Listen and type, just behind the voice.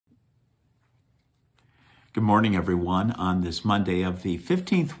Good morning, everyone. On this Monday of the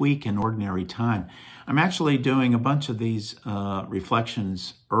 15th week in Ordinary Time, I'm actually doing a bunch of these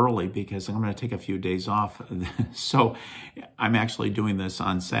reflections early because I'm going to take a few days off. So I'm actually doing this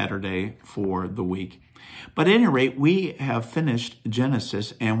on Saturday for the week. But at any rate, we have finished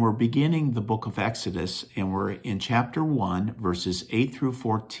Genesis and we're beginning the book of Exodus, and we're in chapter 1, verses 8 through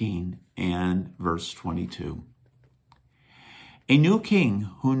 14 and verse 22. A new king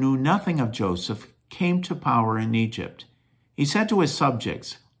who knew nothing of Joseph came to power in Egypt. He said to his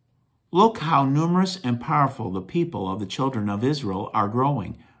subjects, "Look how numerous and powerful the people of the children of Israel are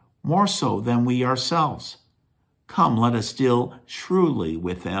growing, more so than we ourselves. Come, let us deal shrewdly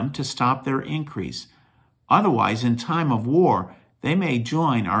with them to stop their increase. Otherwise, in time of war, they may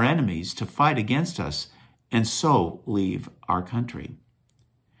join our enemies to fight against us and so leave our country."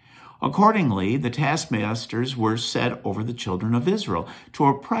 Accordingly, the taskmasters were set over the children of Israel to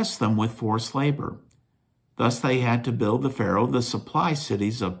oppress them with forced labor. Thus they had to build the Pharaoh the supply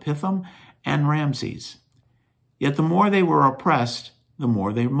cities of Pithom and Ramses. Yet the more they were oppressed, the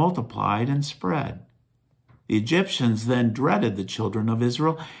more they multiplied and spread. The Egyptians then dreaded the children of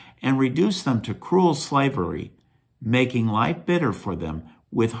Israel and reduced them to cruel slavery, making life bitter for them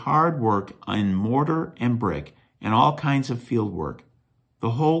with hard work in mortar and brick and all kinds of field work,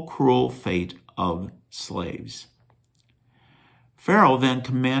 the whole cruel fate of slaves. Pharaoh then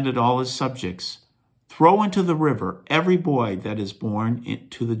commanded all his subjects, "Throw into the river every boy that is born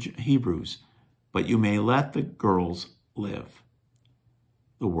to the Hebrews, but you may let the girls live."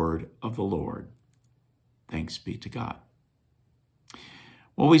 The word of the Lord. Thanks be to God.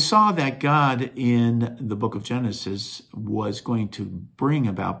 Well, we saw that God in the book of Genesis was going to bring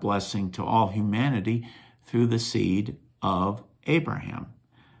about blessing to all humanity through the seed of Abraham.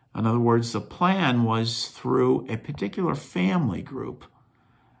 In other words, the plan was through a particular family group,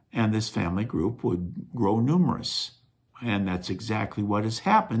 and this family group would grow numerous. And that's exactly what has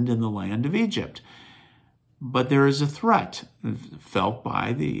happened in the land of Egypt. But there is a threat felt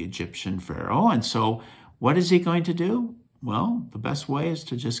by the Egyptian Pharaoh, and so what is he going to do? Well, the best way is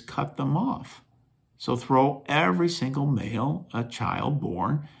to just cut them off. So throw every single male child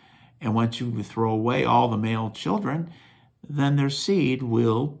born, and once you throw away all the male children, then their seed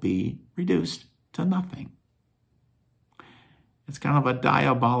will be reduced to nothing. It's kind of a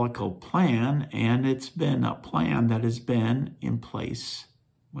diabolical plan, and it's been a plan that has been in place,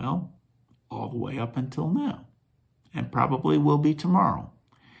 well, all the way up until now, and probably will be tomorrow.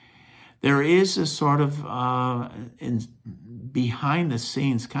 There is a sort of behind the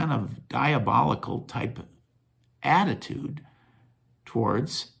scenes kind of diabolical type attitude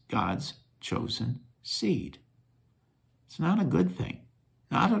towards God's chosen seed. It's not a good thing,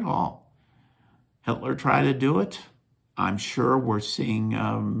 not at all. Hitler tried to do it. I'm sure we're seeing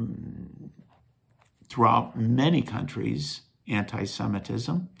throughout many countries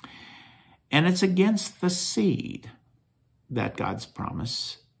anti-Semitism, and it's against the seed that God's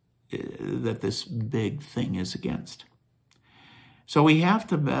promise that this big thing is against. So we have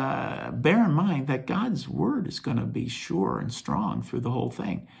to bear in mind that God's word is going to be sure and strong through the whole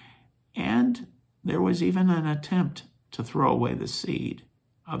thing. And there was even an attempt to throw away the seed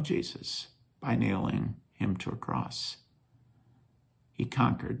of Jesus by nailing him to a cross. He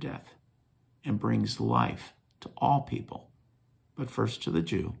conquered death and brings life to all people, but first to the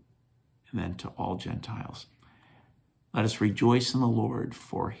Jew and then to all Gentiles. Let us rejoice in the Lord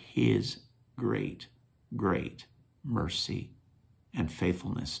for his great, great mercy and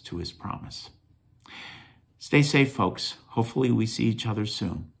faithfulness to his promise. Stay safe, folks. Hopefully we see each other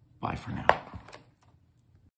soon. Bye for now.